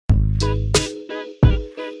Welcome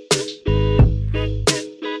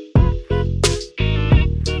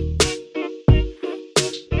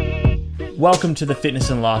to the Fitness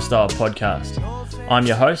and Lifestyle Podcast. I'm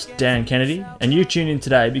your host, Dan Kennedy, and you tune in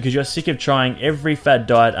today because you're sick of trying every fad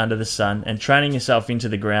diet under the sun and training yourself into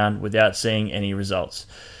the ground without seeing any results.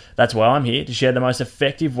 That's why I'm here to share the most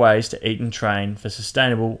effective ways to eat and train for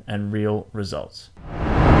sustainable and real results.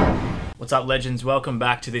 What's up, legends? Welcome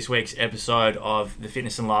back to this week's episode of the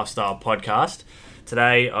Fitness and Lifestyle Podcast.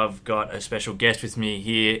 Today, I've got a special guest with me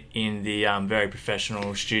here in the very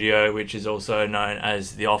professional studio, which is also known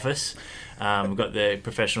as the office. We've got the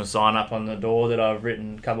professional sign up on the door that I've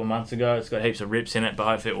written a couple of months ago. It's got heaps of rips in it, but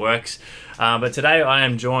hopefully it works. But today I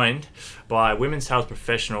am joined by women's health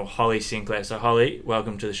professional Holly Sinclair. So Holly,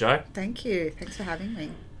 welcome to the show. Thank you. Thanks for having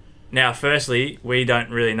me. Now, firstly, we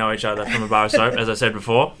don't really know each other from a bar of soap, as I said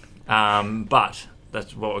before, but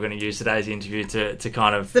that's what we're going to use today's interview to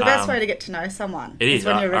kind of... It's the best way to get to know someone. It is,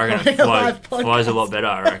 when right? You're I recording reckon a live podcast. Flies a lot better,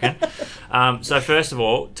 I reckon. So first of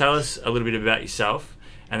all, tell us a little bit about yourself,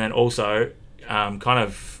 and then also kind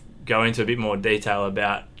of go into a bit more detail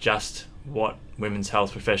about just what women's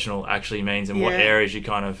health professional actually means and what areas you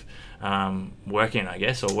kind of work in, I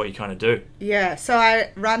guess, or what you kind of do. Yeah, so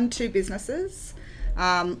I run two businesses.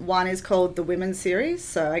 One is called the Women's Series,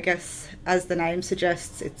 so I guess as the name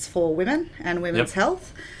suggests, it's for women and women's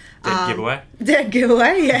health. Dead giveaway. Dead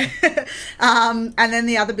giveaway, yeah. And then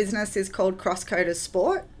the other business is called Crosscoders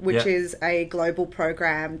Sport, which is a global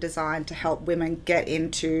program designed to help women get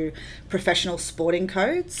into professional sporting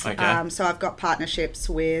codes. Okay. So I've got partnerships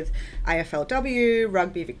with AFLW,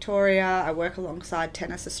 Rugby Victoria. I work alongside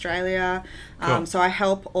Tennis Australia. Cool. So I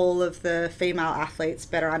help all of the female athletes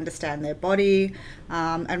better understand their body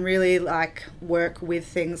and really work with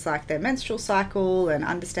things like their menstrual cycle and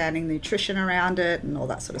understanding nutrition around it and all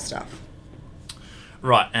that sort of stuff.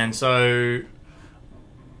 Right, and so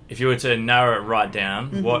if you were to narrow it right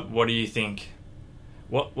down, what do you think,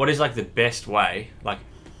 what is the best way,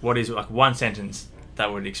 what is one sentence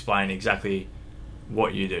that would explain exactly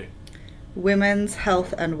what you do? Women's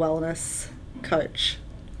health and wellness coach.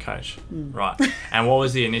 Right. And what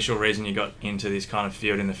was the initial reason you got into this kind of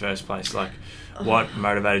field in the first place? What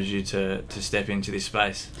motivated you to step into this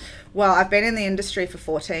space? Well, I've been in the industry for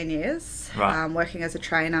 14 years, right. Working as a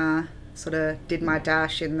trainer, sort of did my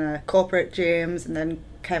dash in the corporate gyms and then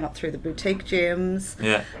came up through the boutique gyms.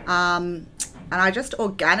 Yeah. And I just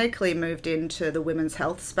organically moved into the women's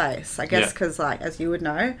health space, I guess, because as you would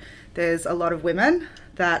know, there's a lot of women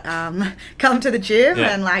that come to the gym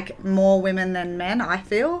and more women than men, I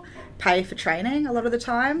feel, pay for training a lot of the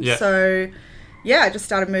time. Yeah. So, I just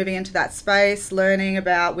started moving into that space, learning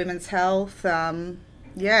about women's health. And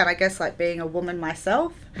I guess being a woman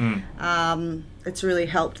myself, it's really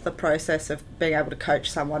helped the process of being able to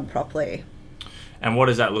coach someone properly. And what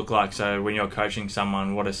does that look like? So when you're coaching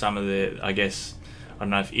someone, what are some of the, I guess, I don't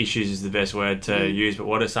know if issues is the best word to use, but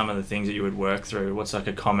what are some of the things that you would work through? What's a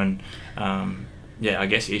common,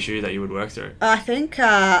 issue that you would work through? I think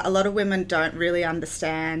a lot of women don't really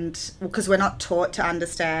understand, because we're not taught to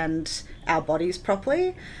understand our bodies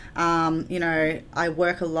properly. I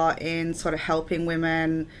work a lot in sort of helping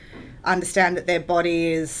women understand that their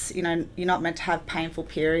body is, you're not meant to have painful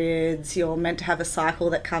periods. You're meant to have a cycle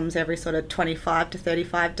that comes every sort of 25 to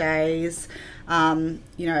 35 days.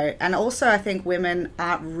 And also I think women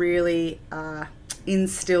aren't really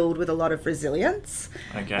instilled with a lot of resilience.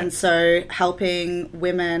 Okay. And so helping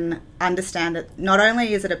women understand that not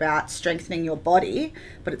only is it about strengthening your body,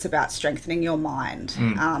 but it's about strengthening your mind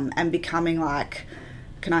and becoming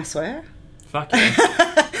can I swear? Fuck yeah.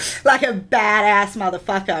 A badass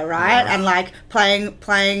motherfucker, right? And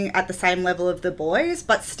playing at the same level of the boys,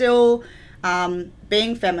 but still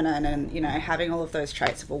being feminine and, having all of those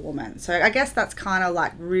traits of a woman. So I guess that's kind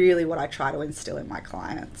of really what I try to instill in my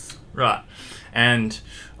clients. Right. And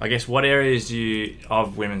I guess what areas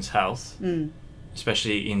of women's health,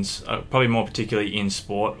 especially in, probably more particularly in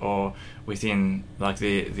sport or within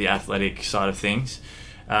the athletic side of things,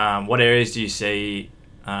 what areas do you see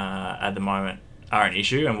at the moment are an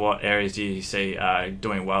issue, and what areas do you see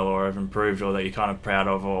doing well or have improved or that you're kind of proud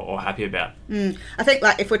of or happy about? I think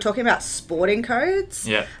if we're talking about sporting codes,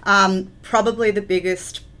 probably the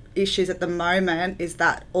biggest issues at the moment is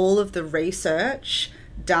that all of the research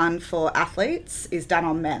done for athletes is done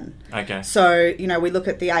on men. Okay. So, we look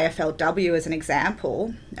at the AFLW as an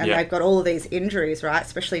example, and they've got all of these injuries, right?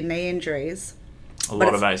 Especially knee injuries. A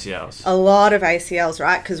lot of ACLs. A lot of ACLs,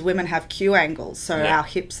 right? Because women have Q angles, so our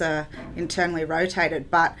hips are internally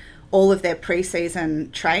rotated. But all of their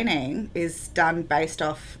pre-season training is done based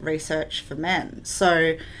off research for men.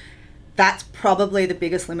 So that's probably the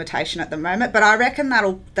biggest limitation at the moment. But I reckon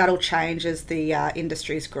that'll change as the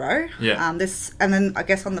industries grow. Yeah. And then I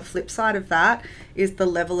guess on the flip side of that is the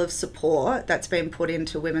level of support that's been put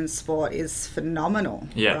into women's sport is phenomenal.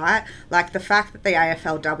 Yeah. Right. Like the fact that the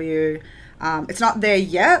AFLW, it's not there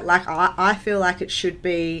yet. Like I feel like it should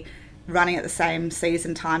be running at the same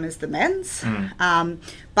season time as the men's.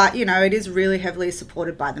 But it is really heavily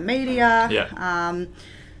supported by the media. Yeah.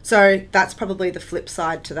 So that's probably the flip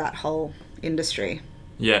side to that whole industry.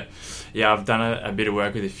 Yeah. I've done a bit of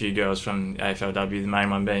work with a few girls from AFLW, the main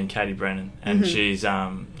one being Katie Brennan, and she's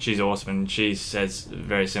awesome, and she says a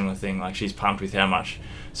very similar thing. Like, she's pumped with how much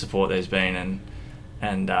support there's been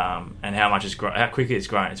and how much how quickly it's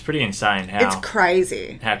grown. It's pretty insane it's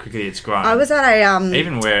crazy how quickly it's grown. I was at a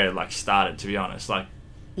even where it like started, to be honest, like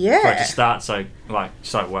yeah, for it to start so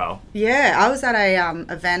well. Yeah, I was at a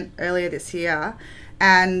event earlier this year,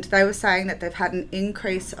 and they were saying that they've had an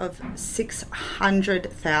increase of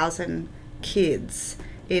 600,000 kids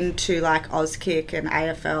into like Auskick and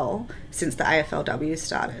AFL since the AFLW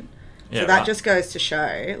started. So that just goes to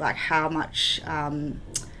show like how much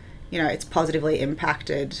it's positively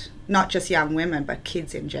impacted not just young women but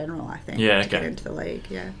kids in general, I think, to get into the league.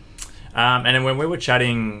 Yeah. And then when we were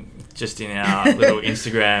chatting just in our little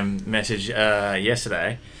Instagram message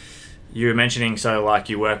yesterday, you were mentioning, so like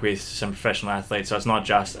you work with some professional athletes, so it's not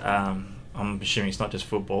just, I'm assuming it's not just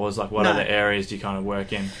footballers, like what other areas do you kind of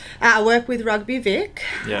work in? I work with Rugby Vic,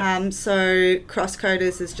 yeah. So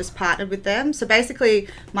Crosscoders has just partnered with them. So basically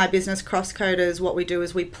my business Crosscoders, what we do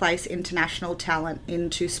is we place international talent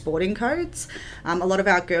into sporting codes. A lot of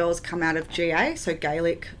our girls come out of GA, so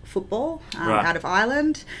Gaelic football, out of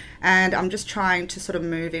Ireland, and I'm just trying to sort of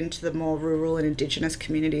move into the more rural and Indigenous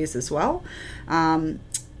communities as well.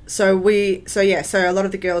 So a lot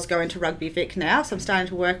of the girls go into Rugby Vic now, so I'm starting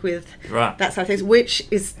to work with that side of things, which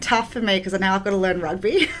is tough for me because now I've got to learn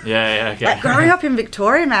rugby. Yeah, okay. Like growing up in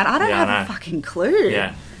Victoria, man, I don't have a fucking clue.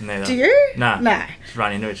 Yeah, neither. Do you? No. No. Just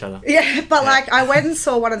run into each other. Yeah, but like I went and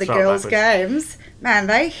saw one of the girls' games. Man,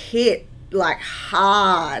 they hit like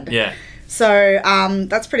hard. Yeah. So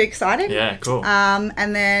that's pretty exciting. Yeah, cool.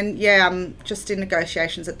 And then, I'm just in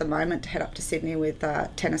negotiations at the moment to head up to Sydney with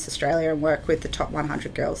Tennis Australia and work with the top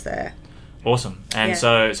 100 girls there. Awesome. And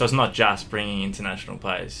so it's not just bringing international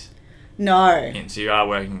players. No. In, so you are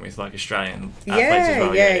working with like Australian athletes as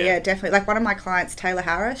well. Yeah, definitely. Like one of my clients, Taylor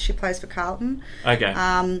Harris, she plays for Carlton. Okay.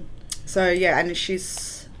 And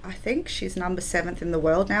I think she's number 7th in the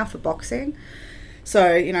world now for boxing.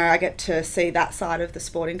 So, I get to see that side of the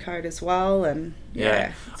sporting code as well. And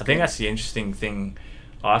I think that's the interesting thing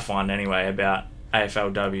I find anyway about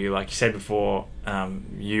AFLW. Like you said before,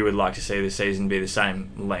 you would like to see the season be the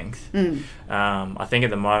same length. I think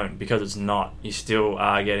at the moment, because it's not, you still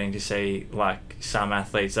are getting to see like some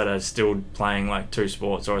athletes that are still playing like 2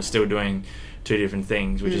 sports or are still doing 2 different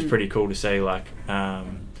things, which is pretty cool to see. Like, I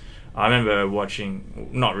remember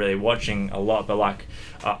not really watching a lot, but like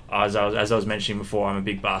as I was mentioning before, I'm a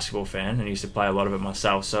big basketball fan and used to play a lot of it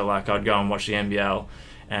myself. So like I'd go and watch the NBL,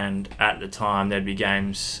 and at the time there'd be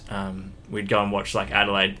games. We'd go and watch like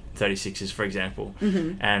Adelaide 36ers, for example,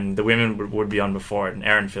 and the women would be on before it, and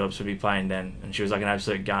Erin Phillips would be playing then, and she was like an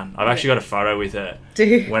absolute gun. I've actually got a photo with her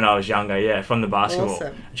when I was younger, from the basketball.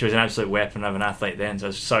 Awesome. She was an absolute weapon of an athlete then, so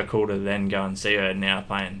it's so cool to then go and see her now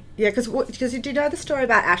playing. Yeah, because do you know the story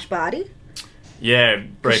about Ash Barty? Yeah,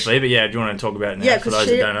 briefly, but do you want to talk about it now for those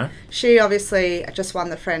that don't know? She obviously just won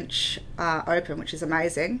the French Open, which is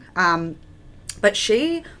amazing, but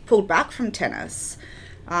she pulled back from tennis.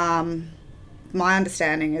 My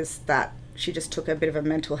understanding is that she just took a bit of a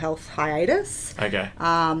mental health hiatus. Okay.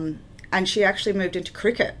 And she actually moved into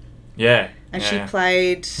cricket. Yeah. And she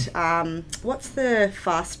played, what's the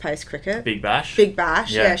fast-paced cricket? Big Bash. Big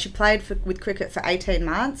Bash, yeah. She played with cricket for 18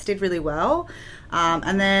 months, did really well.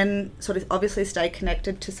 And then sort of obviously stayed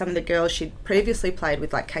connected to some of the girls she'd previously played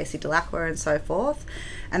with, like Casey Delacroix and so forth.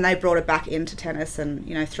 And they brought her back into tennis, and,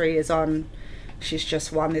 3 years on, she's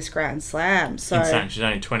just won this Grand Slam. So insane. She's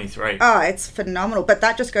only 23. Oh, it's phenomenal. But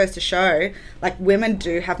that just goes to show, like, women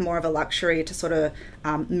do have more of a luxury to sort of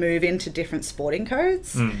move into different sporting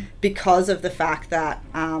codes because of the fact that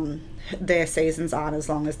their seasons aren't as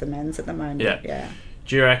long as the men's at the moment. Yeah.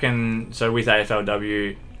 Do you reckon, so with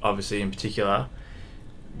AFLW, obviously in particular,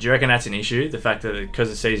 do you reckon that's an issue? The fact that because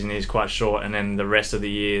the season is quite short and then the rest of the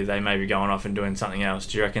year they may be going off and doing something else,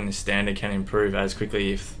 do you reckon the standard can improve as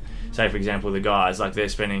quickly if, say for example, the guys, like they're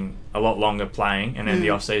spending a lot longer playing and then the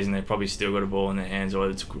off season they've probably still got a ball in their hands, or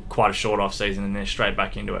it's quite a short off season and they're straight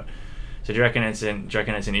back into it. So do you reckon it's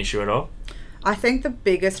an issue at all? I think the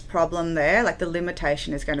biggest problem there, like the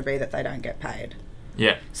limitation, is going to be that they don't get paid.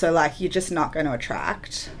 Yeah. So, like, you're just not going to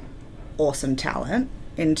attract awesome talent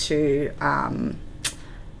into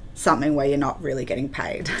something where you're not really getting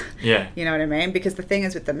paid. Yeah. You know what I mean? Because the thing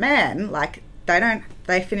is with the men, like,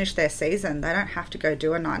 they finish their season. They don't have to go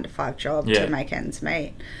do a 9-to-5 job to make ends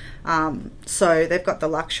meet. So they've got the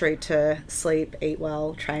luxury to sleep, eat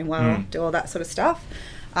well, train well, do all that sort of stuff.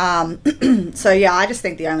 So yeah, I just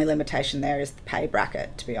think the only limitation there is the pay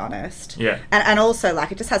bracket, to be honest. Yeah. And also,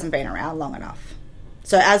 like, it just hasn't been around long enough.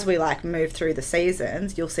 So as we, like, move through the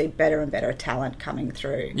seasons, you'll see better and better talent coming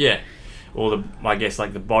through. Yeah. Or I guess,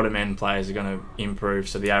 like, the bottom end players are going to improve,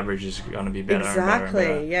 so the average is going to be better and better and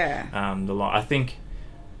better. Yeah. I think,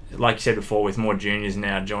 like you said before, with more juniors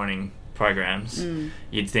now joining programs,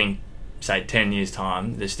 you'd think, say, 10 years'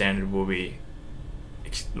 time, the standard will be,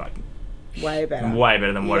 like, way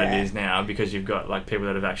better than what it is now, because you've got, like, people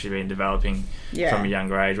that have actually been developing from a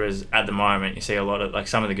younger age, whereas at the moment you see a lot of, like,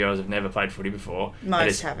 some of the girls have never played footy before.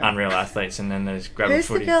 Most haven't. Unreal athletes, and then there's grabbing Who's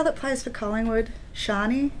footy. the girl that plays for Collingwood?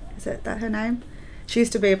 Shani? Is that her name? She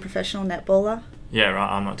used to be a professional netballer. Yeah,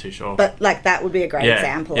 right, I'm not too sure. But, like, that would be a great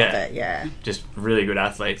example of it, Just really good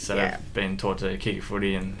athletes that have been taught to kick a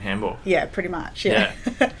footy and handball. Yeah, pretty much, yeah.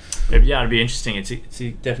 It'd be interesting. It's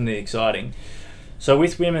definitely exciting. So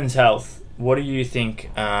with women's health, what do you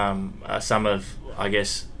think are some of, I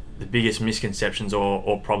guess, the biggest misconceptions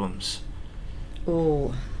or problems?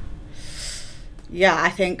 Ooh. Yeah, I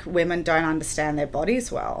think women don't understand their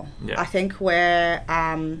bodies well. Yeah. I think where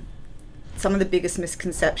some of the biggest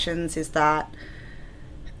misconceptions is that,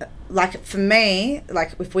 like, for me,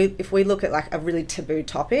 like, if we look at, like, a really taboo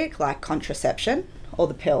topic like contraception or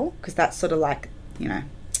the pill, because that's sort of, like, you know,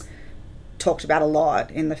 talked about a lot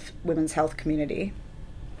in the women's health community.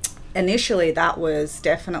 Initially, that was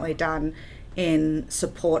definitely done in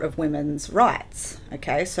support of women's rights.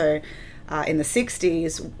 Okay, so in the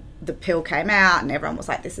 60s, the pill came out and everyone was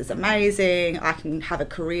like, this is amazing, I can have a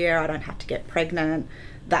career, I don't have to get pregnant,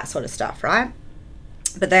 that sort of stuff, right?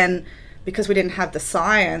 But then, because we didn't have the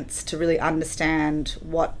science to really understand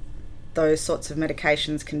what those sorts of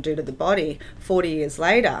medications can do to the body, 40 years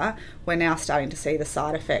later, we're now starting to see the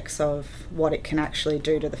side effects of what it can actually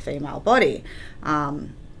do to the female body.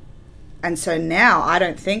 And so now I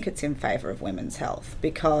don't think it's in favour of women's health,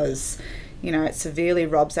 because, you know, it severely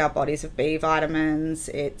robs our bodies of B vitamins,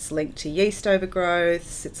 it's linked to yeast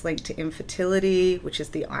overgrowths, it's linked to infertility, which is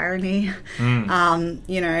the irony,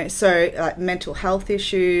 you know, so, like, mental health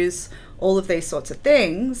issues, all of these sorts of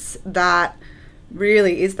things that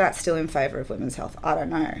really, is that still in favour of women's health? I don't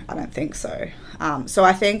know. I don't think so. So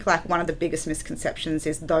I think, like, one of the biggest misconceptions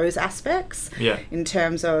is those aspects, in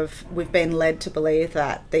terms of we've been led to believe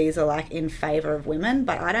that these are, like, in favour of women,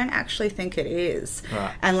 but I don't actually think it is.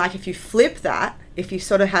 Right. And, like, if you flip that, if you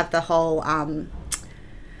sort of have the whole,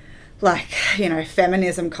 like, you know,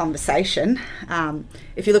 feminism conversation,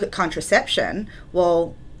 if you look at contraception,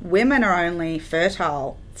 well, women are only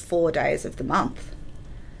fertile 4 days of the month.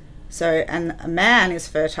 So, and a man is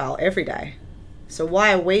fertile every day. So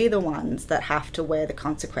why are we the ones that have to wear the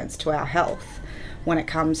consequence to our health when it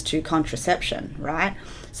comes to contraception, right?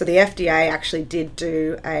 So the FDA actually did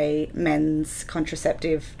do a men's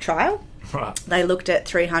contraceptive trial. Right. They looked at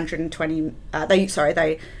 320,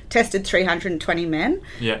 they tested 320 men,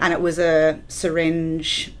 and it was a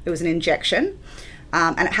syringe, it was an injection,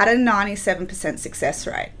 and it had a 97% success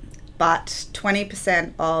rate. But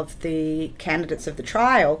 20% of the candidates of the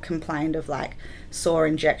trial complained of, like, sore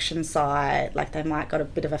injection site, like they might got a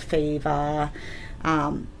bit of a fever.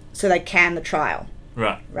 So they canned the trial.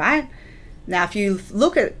 Right? Now, if you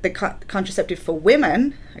look at the contraceptive for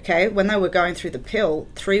women, okay, when they were going through the pill,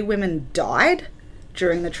 3 women died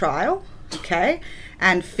during the trial, okay?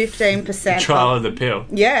 And 15%... trial of the pill?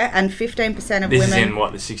 Yeah, and 15% of women... This is in,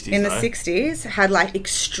 what, the 60s, in the 60s, had, like,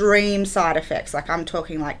 extreme side effects. Like, I'm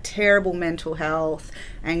talking, like, terrible mental health,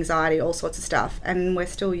 anxiety, all sorts of stuff. And we're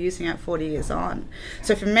still using it 40 years on.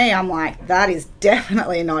 So for me, I'm like, that is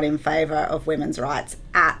definitely not in favour of women's rights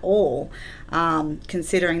at all,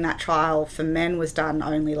 considering that trial for men was done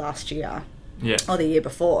only last year. Or the year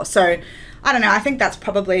before. So, I don't know, I think that's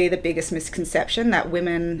probably the biggest misconception, that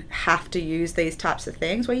women have to use these types of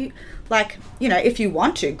things. Where you, like, you know, if you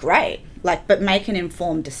want to, great. Like, but make an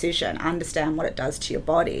informed decision, understand what it does to your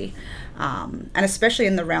body. And especially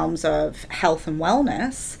in the realms of health and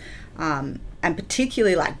wellness, and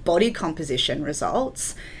particularly, like, body composition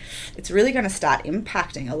results, it's really going to start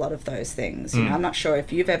impacting a lot of those things. You know, I'm not sure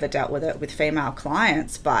if you've ever dealt with it with female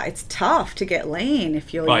clients, but it's tough to get lean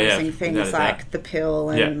if you're using things like the pill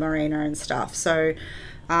and Mirena and stuff. So,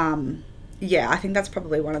 I think that's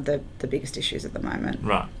probably one of the biggest issues at the moment.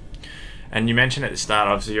 Right. And you mentioned at the start,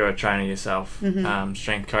 obviously you're a trainer yourself,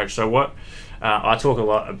 strength coach. So what I talk a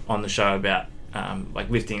lot on the show about like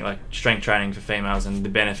lifting, like strength training for females and the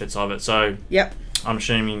benefits of it. So yep. I'm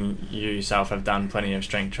assuming you yourself have done plenty of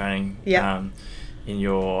strength training in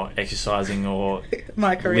your exercising or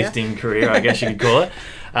my career. Lifting career, I guess you could call it.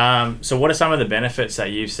 So what are some of the benefits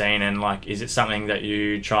that you've seen, and like, is it something that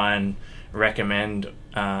you try and recommend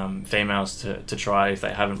females to try if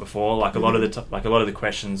they haven't before? Like a lot of the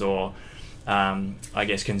questions or I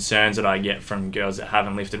guess concerns that I get from girls that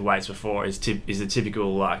haven't lifted weights before is the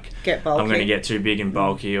typical like, get bulky. I'm going to get too big and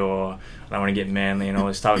bulky, or I want to get manly and all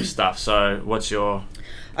this type of stuff. So what's your...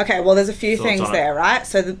 Okay, well, there's a few things there, right?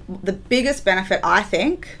 So the biggest benefit, I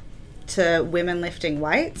think, to women lifting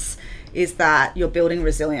weights is that you're building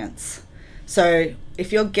resilience. So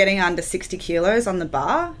if you're getting under 60 kilos on the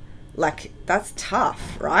bar, like, that's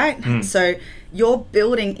tough, right? So you're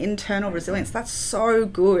building internal resilience. That's so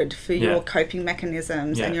good for your coping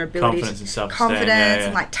mechanisms and your ability confidence and self-esteem. Confidence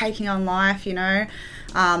and like taking on life, you know.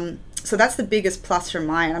 So that's the biggest plus from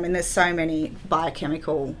mine. I mean, there's so many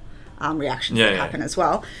biochemical reactions that happen as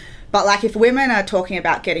well. But like, if women are talking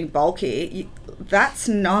about getting bulky, that's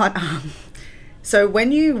not... So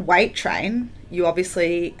when you weight train, you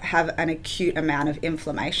obviously have an acute amount of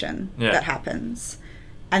inflammation that happens.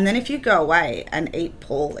 And then if you go away and eat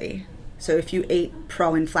poorly, so if you eat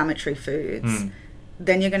pro-inflammatory foods,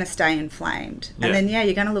 then you're going to stay inflamed. And then,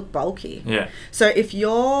 you're going to look bulky. So if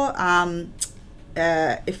your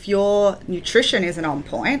nutrition isn't on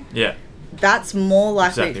point... that's more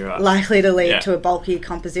likely to lead to a bulky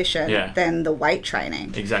composition than the weight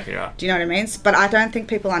training. Exactly right. Do you know what I mean? But I don't think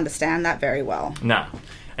people understand that very well. No.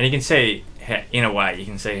 And you can see, in a way,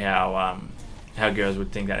 how girls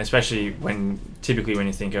would think that, especially typically when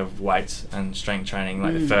you think of weights and strength training,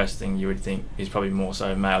 like the first thing you would think is probably more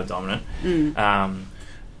so male dominant.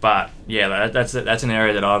 But yeah, that's an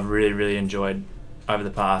area that I've really, really enjoyed over the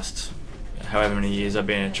past however many years I've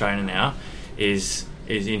been a trainer now, is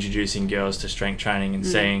introducing girls to strength training and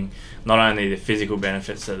seeing not only the physical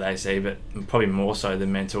benefits that they see, but probably more so the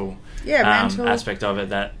mental aspect of it,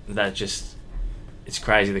 that just, it's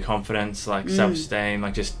crazy, the confidence, like self-esteem,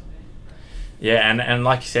 like just, and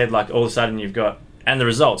like you said, like all of a sudden you've got, and the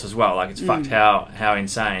results as well, like it's fucked how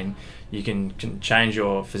insane you can change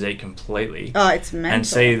your physique completely. Oh, it's mental. And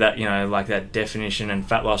see that, you know, like that definition and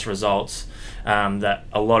fat loss results that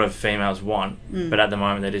a lot of females want, but at the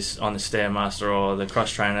moment they're just on the Stairmaster or the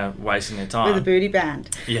cross trainer wasting their time. With a booty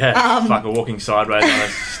band. Yeah, fuck, walking sideways on a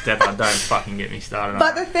step, don't fucking get me started on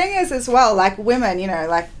But the thing is as well, like women, you know,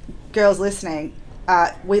 like girls listening,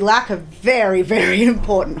 we lack a very, very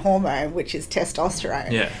important hormone, which is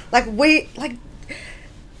testosterone. Yeah.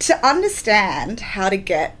 To understand how to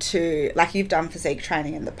get to, like you've done physique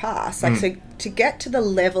training in the past, like so to get to the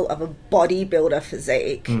level of a bodybuilder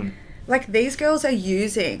physique, like these girls are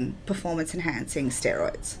using performance enhancing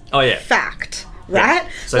steroids. Oh yeah. Fact, right? Yeah.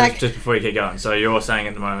 So like, just before you keep going, so you're saying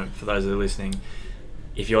at the moment, for those that are listening,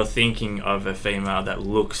 if you're thinking of a female that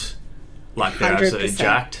looks like they're 100%. Absolutely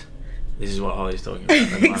jacked, this is what Holly's talking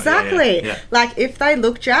about. Exactly. Yeah. Like, if they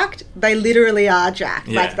look jacked, they literally are jacked.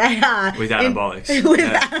 Yeah. Like, they are... With anabolics.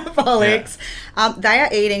 Anabolics. Yeah. They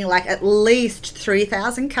are eating, like, at least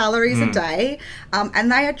 3,000 calories a day.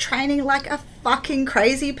 And they are training like a fucking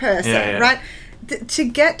crazy person, right? To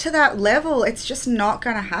get to that level, it's just not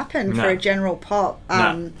going to happen for a general pop.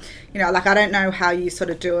 You know, like, I don't know how you sort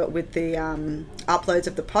of do it with the uploads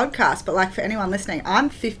of the podcast, but like for anyone listening, I'm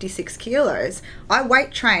 56 kilos. I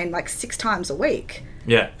weight train like 6 times a week.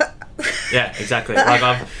 Yeah. Yeah, exactly. Like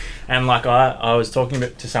I was talking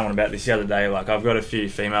to someone about this the other day. Like, I've got a few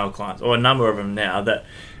female clients, or a number of them now, that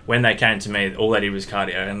when they came to me, all they did was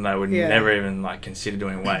cardio, and they would never even like consider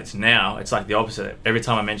doing weights. Now it's like the opposite. Every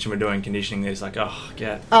time I mention we're doing conditioning, there's like, we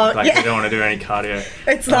don't want to do any cardio.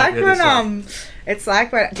 It's like when it's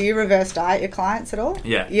like when, do you reverse diet your clients at all?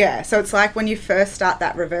 Yeah. Yeah. So it's like when you first start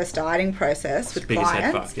that reverse dieting process with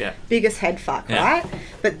clients. Biggest head fuck, right?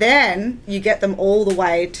 But then you get them all the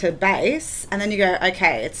way to base, and then you go,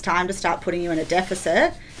 okay, it's time to start putting you in a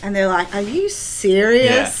deficit, and they're like, are you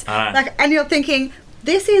serious? Yeah, like, and you're thinking,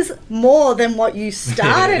 this is more than what you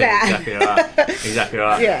started at. Exactly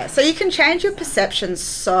right. Yeah, so you can change your perception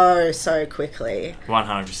so quickly.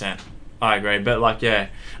 100%. I agree, but like, no,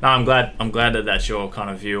 I'm glad that that's your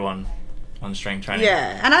kind of view on strength training.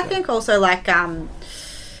 Yeah, and I think also like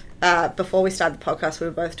before we started the podcast, we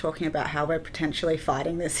were both talking about how we're potentially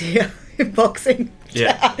fighting this year in boxing.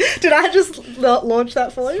 Yeah. Did I just launch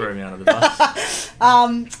that for you? Threw me under the bus.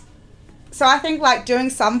 So I think like doing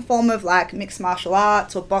some form of like mixed martial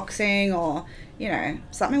arts or boxing or, you know,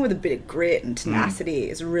 something with a bit of grit and tenacity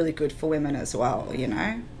is really good for women as well, you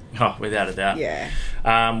know? Oh, without a doubt. Yeah.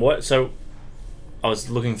 So I was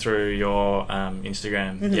looking through your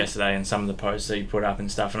Instagram yesterday and some of the posts that you put up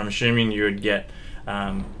and stuff, and I'm assuming you would get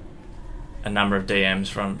a number of DMs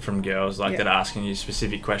from girls like that asking you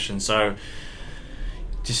specific questions. So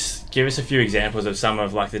just give us a few examples of some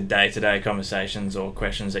of like the day-to-day conversations or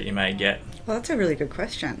questions that you may get. Well, that's a really good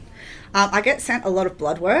question. I get sent a lot of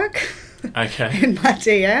blood work Okay. in my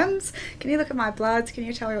DMs. Can you look at my bloods? Can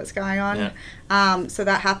you tell me what's going on? Yeah. So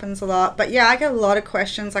that happens a lot. But yeah, I get a lot of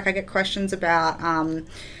questions. Like I get questions about,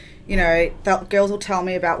 you know, girls will tell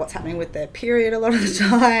me about what's happening with their period a lot of the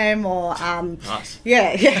time, or Nice.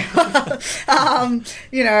 yeah,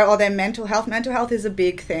 you know, or their mental health. Mental health is a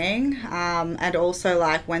big thing, and also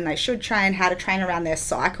like when they should train, how to train around their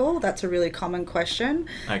cycle. That's a really common question.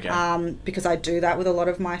 Okay. Because I do that with a lot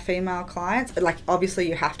of my female clients. Like obviously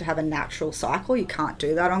you have to have a natural cycle. You can't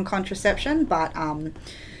do that on contraception, but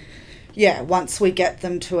yeah, once we get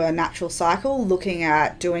them to a natural cycle, looking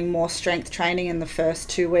at doing more strength training in the first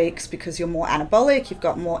 2 weeks because you're more anabolic, you've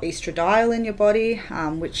got more estradiol in your body,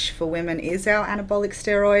 which for women is our anabolic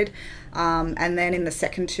steroid. And then in the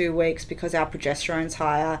second 2 weeks, because our progesterone's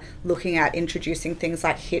higher, looking at introducing things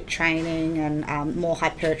like HIIT training and more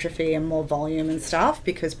hypertrophy and more volume and stuff,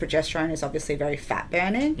 because progesterone is obviously very fat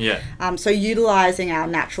burning. Yeah. So utilising our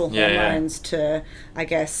natural hormones to, I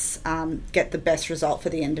guess, get the best result for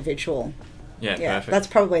the individual. Yeah, perfect. That's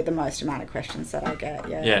probably the most amount of questions that I get,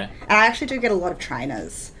 Yeah. And I actually do get a lot of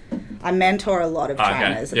trainers. I mentor a lot of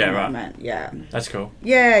trainers at the moment. Yeah. That's cool.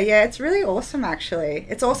 Yeah, it's really awesome actually.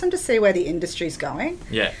 It's awesome to see where the industry's going.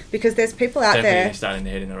 Yeah. Because there's people out Definitely there starting to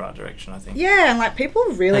head in the right direction, I think. Yeah, and like people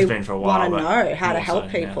really want to know how to help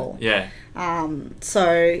people. Yeah.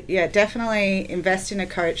 So yeah, definitely invest in a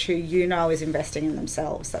coach who you know is investing in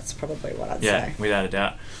themselves. That's probably what I'd say. Yeah, without a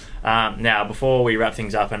doubt. Now, before we wrap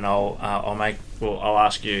things up, and I'll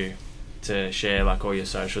ask you to share like all your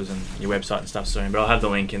socials and your website and stuff soon, but I'll have the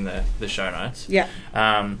link in the show notes. Yeah.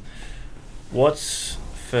 What's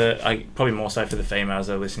probably more so for the females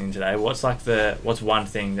that are listening today, what's one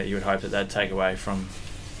thing that you would hope that they'd take away from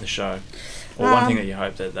the show, or one thing that you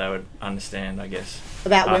hope that they would understand, I guess,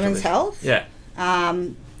 about women's health? Yeah. Do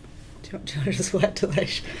you want to just wait till they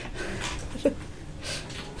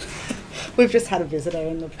We've just had a visitor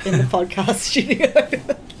in the podcast studio.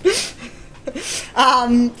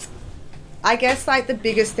 I guess like the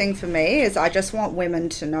biggest thing for me is I just want women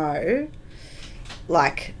to know,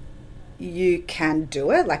 like, you can do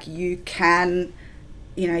it. Like you can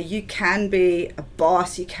be a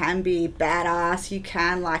boss, you can be badass, you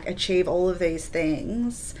can like achieve all of these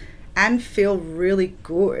things and feel really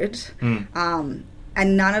good.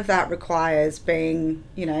 And none of that requires being,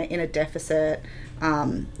 you know, in a deficit,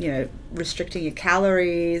 you know, restricting your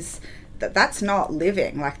calories. That's not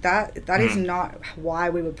living. Like that is not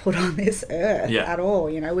why we were put on this earth at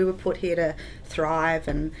all. You know, we were put here to thrive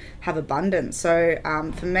and have abundance. So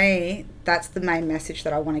for me, that's the main message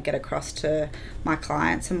that I want to get across to my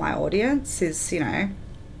clients and my audience is, you know,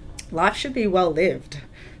 life should be well lived,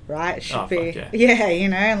 right? It should be, you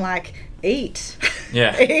know, and like eat.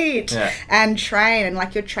 Eat and train, and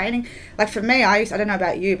like you're training. Like for me, I don't know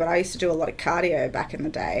about you, but I used to do a lot of cardio back in the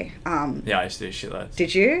day. I used to do shitloads.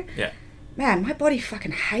 Did you? Yeah. Man, my body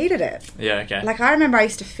fucking hated it. Yeah, okay. Like I remember I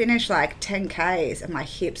used to finish like 10Ks and my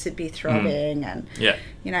hips would be throbbing and,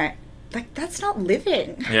 you know, like that's not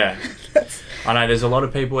living. Yeah. I know there's a lot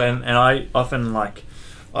of people and I often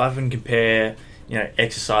compare, you know,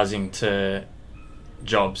 exercising to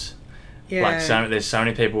jobs. Yeah. Like there's so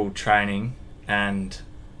many people training and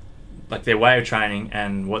like their way of training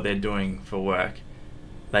and what they're doing for work,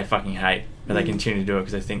 they fucking hate, but they continue to do it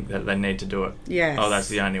because they think that they need to do it. Yes. Oh, that's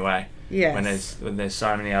the only way. Yes. When there's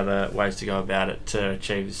so many other ways to go about it to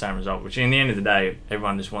achieve the same result, which in the end of the day,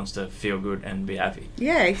 everyone just wants to feel good and be happy.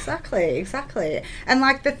 Yeah, exactly. And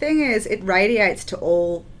like the thing is, it radiates to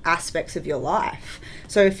all aspects of your life.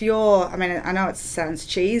 So if you're, I mean, I know it sounds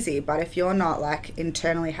cheesy, but if you're not like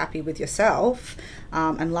internally happy with yourself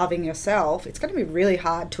and loving yourself, it's going to be really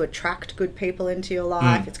hard to attract good people into your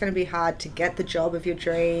life. It's going to be hard to get the job of your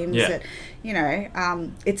dreams. Yeah. You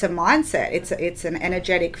know, it's a mindset. It's an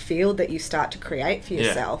energetic field that you start to create for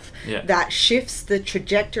yourself that shifts the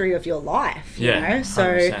trajectory of your life. You know,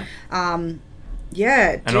 so 100%.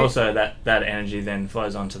 And also that energy then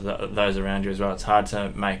flows on to those around you as well. It's hard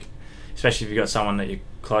to make, especially if you've got someone that you're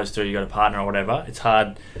close to, you've got a partner or whatever, it's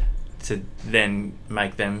hard to then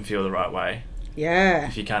make them feel the right way. Yeah.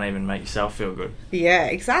 If you can't even make yourself feel good. Yeah,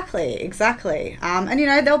 exactly. And you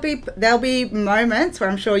know, there'll be moments where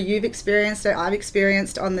I'm sure you've experienced it, I've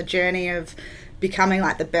experienced on the journey of becoming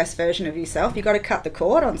like the best version of yourself, you got to cut the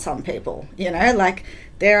cord on some people, you know, like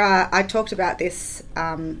I talked about this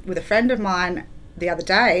with a friend of mine the other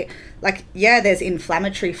day, like, there's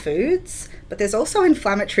inflammatory foods, but there's also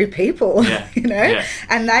inflammatory people, you know,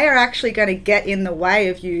 and they are actually going to get in the way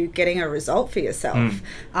of you getting a result for yourself,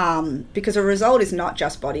 because a result is not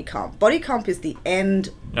just body comp. Body comp is the end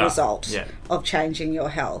result of changing your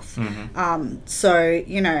health. So,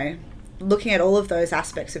 you know, looking at all of those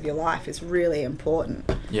aspects of your life is really important.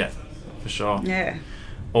 Yeah, for sure. Yeah.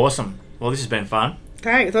 Awesome. Well, this has been fun.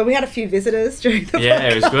 Great. So we had a few visitors during the podcast. Yeah,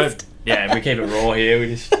 it was good. Yeah, we keep it raw here.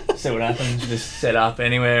 We just see what happens. Just set up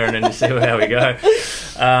anywhere and then just see how we go.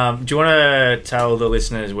 Do you want to tell the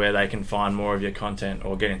listeners where they can find more of your content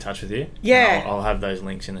or get in touch with you? Yeah. I'll have those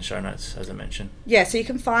links in the show notes, as I mentioned. Yeah, so you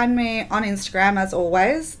can find me on Instagram, as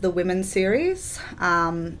always, the Women's Series.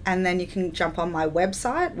 And then you can jump on my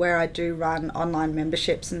website where I do run online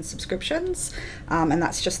memberships and subscriptions. And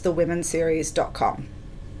that's just thewomensseries.com.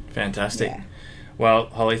 Fantastic. Yeah. Well,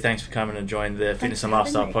 Holly, thanks for coming and joining the Fitness and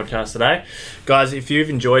Lifestyle podcast today. Guys, if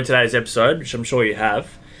you've enjoyed today's episode, which I'm sure you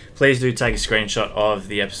have, please do take a screenshot of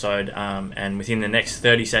the episode and within the next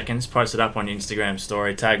 30 seconds, post it up on your Instagram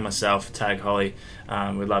story, tag myself, tag Holly.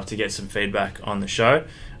 We'd love to get some feedback on the show.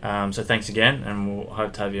 So thanks again, and we'll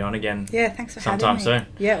hope to have you on again. Yeah, thanks for sometime having me.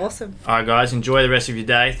 soon. Yeah, awesome. All right, guys, enjoy the rest of your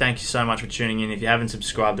day. Thank you so much for tuning in. If you haven't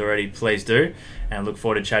subscribed already, please do, and look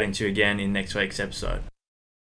forward to chatting to you again in next week's episode.